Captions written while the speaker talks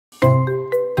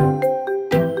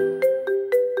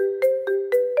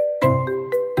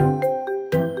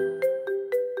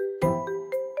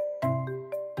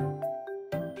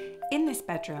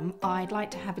I'd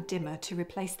like to have a dimmer to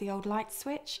replace the old light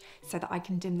switch so that I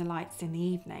can dim the lights in the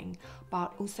evening,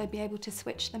 but also be able to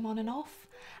switch them on and off.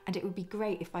 And it would be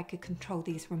great if I could control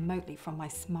these remotely from my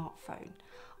smartphone.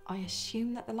 I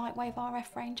assume that the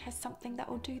LightwaveRF range has something that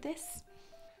will do this?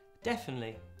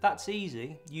 Definitely, that's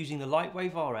easy using the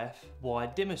LightwaveRF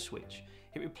wired dimmer switch.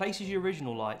 It replaces your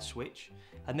original light switch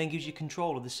and then gives you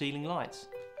control of the ceiling lights.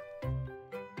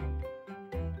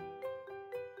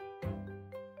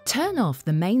 Turn off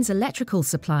the mains electrical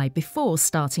supply before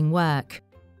starting work.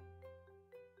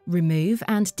 Remove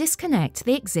and disconnect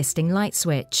the existing light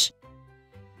switch.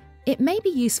 It may be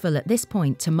useful at this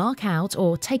point to mark out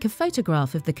or take a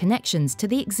photograph of the connections to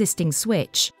the existing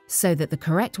switch so that the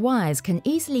correct wires can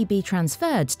easily be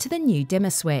transferred to the new dimmer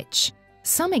switch.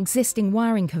 Some existing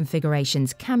wiring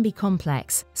configurations can be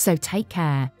complex, so take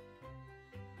care.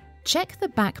 Check the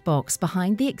back box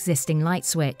behind the existing light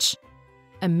switch.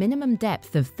 A minimum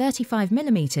depth of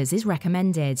 35mm is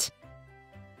recommended.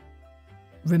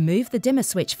 Remove the dimmer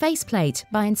switch faceplate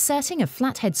by inserting a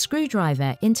flathead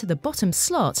screwdriver into the bottom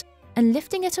slot and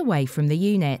lifting it away from the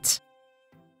unit.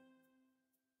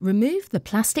 Remove the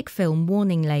plastic film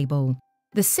warning label.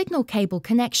 The signal cable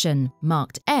connection,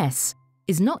 marked S,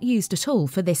 is not used at all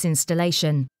for this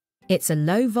installation. It's a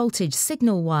low voltage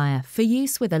signal wire for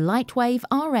use with a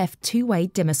LightwaveRF two-way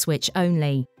dimmer switch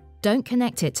only. Don't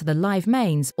connect it to the live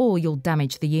mains or you'll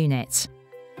damage the unit.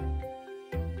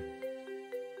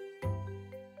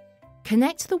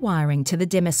 Connect the wiring to the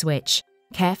dimmer switch,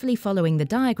 carefully following the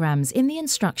diagrams in the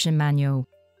instruction manual.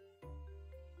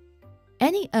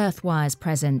 Any earth wires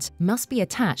present must be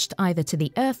attached either to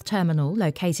the earth terminal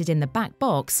located in the back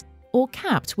box or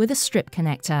capped with a strip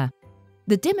connector.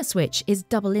 The dimmer switch is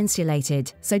double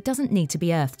insulated, so doesn't need to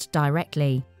be earthed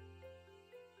directly.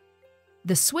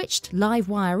 The switched live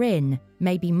wire in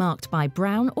may be marked by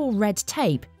brown or red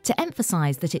tape to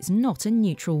emphasize that it's not a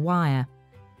neutral wire.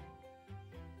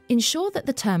 Ensure that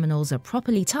the terminals are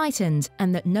properly tightened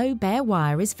and that no bare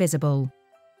wire is visible.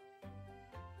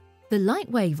 The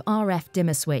LightwaveRF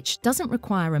dimmer switch doesn't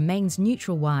require a mains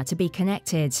neutral wire to be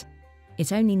connected.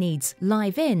 It only needs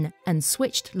live in and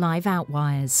switched live out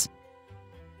wires.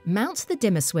 Mount the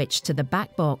dimmer switch to the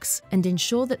back box and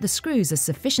ensure that the screws are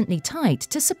sufficiently tight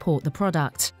to support the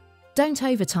product. Don't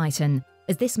over-tighten,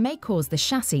 as this may cause the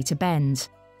chassis to bend.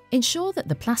 Ensure that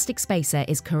the plastic spacer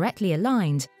is correctly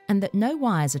aligned and that no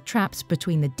wires are trapped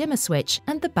between the dimmer switch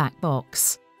and the back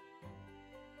box.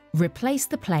 Replace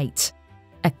the plate.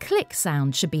 A click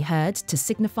sound should be heard to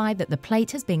signify that the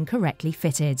plate has been correctly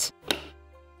fitted.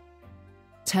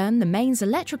 Turn the mains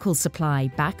electrical supply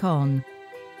back on.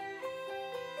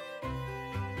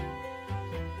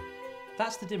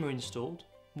 That's the dimmer installed.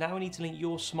 Now we need to link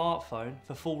your smartphone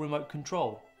for full remote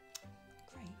control.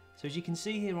 Great. So as you can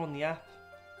see here on the app,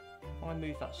 if I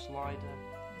move that slider,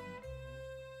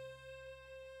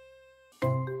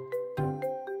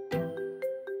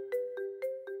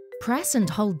 Press and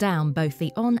hold down both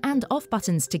the on and off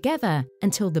buttons together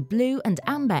until the blue and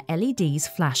amber LEDs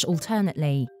flash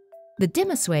alternately. The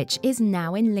dimmer switch is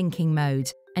now in linking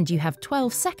mode, and you have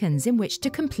 12 seconds in which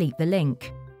to complete the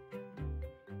link.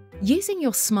 Using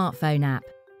your smartphone app,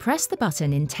 press the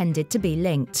button intended to be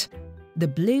linked. The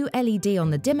blue LED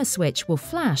on the dimmer switch will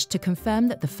flash to confirm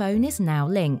that the phone is now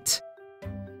linked.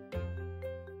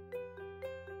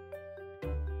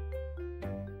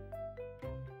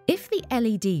 If the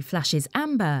LED flashes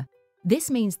amber,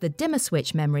 this means the dimmer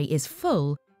switch memory is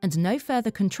full and no further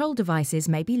control devices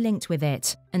may be linked with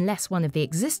it, unless one of the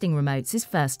existing remotes is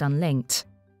first unlinked.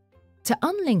 To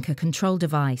unlink a control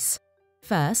device,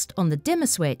 first, on the dimmer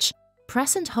switch,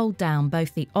 press and hold down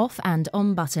both the off and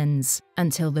on buttons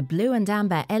until the blue and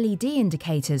amber LED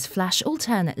indicators flash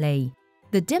alternately.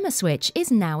 The dimmer switch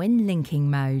is now in linking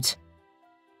mode.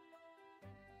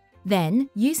 Then,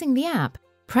 using the app,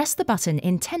 press the button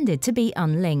intended to be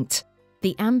unlinked.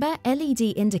 The amber LED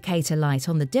indicator light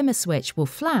on the dimmer switch will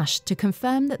flash to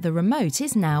confirm that the remote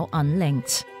is now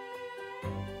unlinked.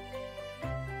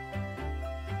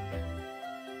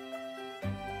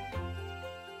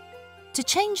 To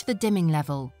change the dimming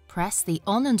level, press the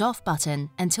on and off button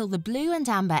until the blue and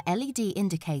amber LED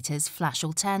indicators flash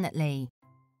alternately.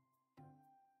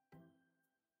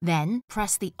 Then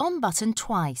press the on button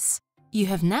twice. You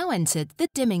have now entered the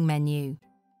dimming menu.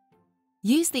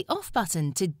 Use the off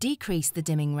button to decrease the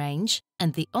dimming range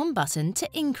and the on button to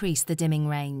increase the dimming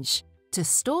range. To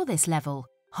store this level,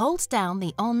 hold down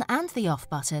the on and the off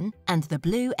button and the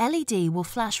blue LED will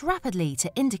flash rapidly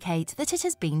to indicate that it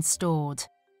has been stored.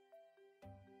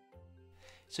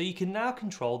 So you can now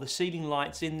control the ceiling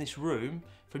lights in this room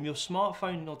from your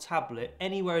smartphone or tablet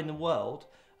anywhere in the world,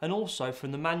 and also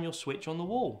from the manual switch on the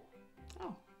wall.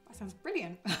 That sounds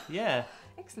brilliant. Yeah.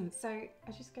 Excellent. So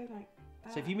I just go like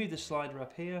that. So if you move the slider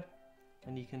up here,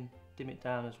 and you can dim it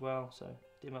down as well. So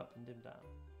dim up and dim down.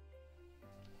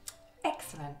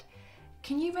 Excellent.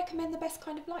 Can you recommend the best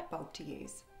kind of light bulb to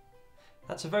use?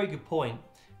 That's a very good point.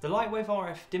 The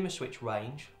LightwaveRF dimmer switch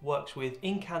range works with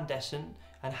incandescent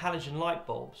and halogen light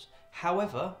bulbs.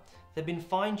 However, they've been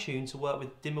fine-tuned to work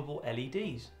with dimmable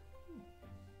LEDs.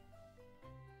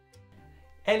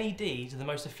 LEDs are the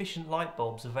most efficient light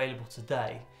bulbs available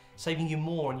today, saving you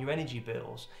more on your energy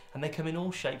bills, and they come in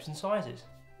all shapes and sizes.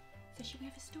 So should we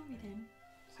have a story then?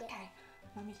 Yeah. Okay,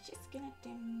 Mummy's just gonna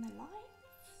dim the lights.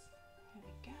 There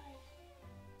we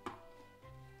go.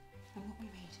 And what we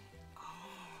read?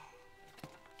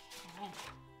 Oh, okay.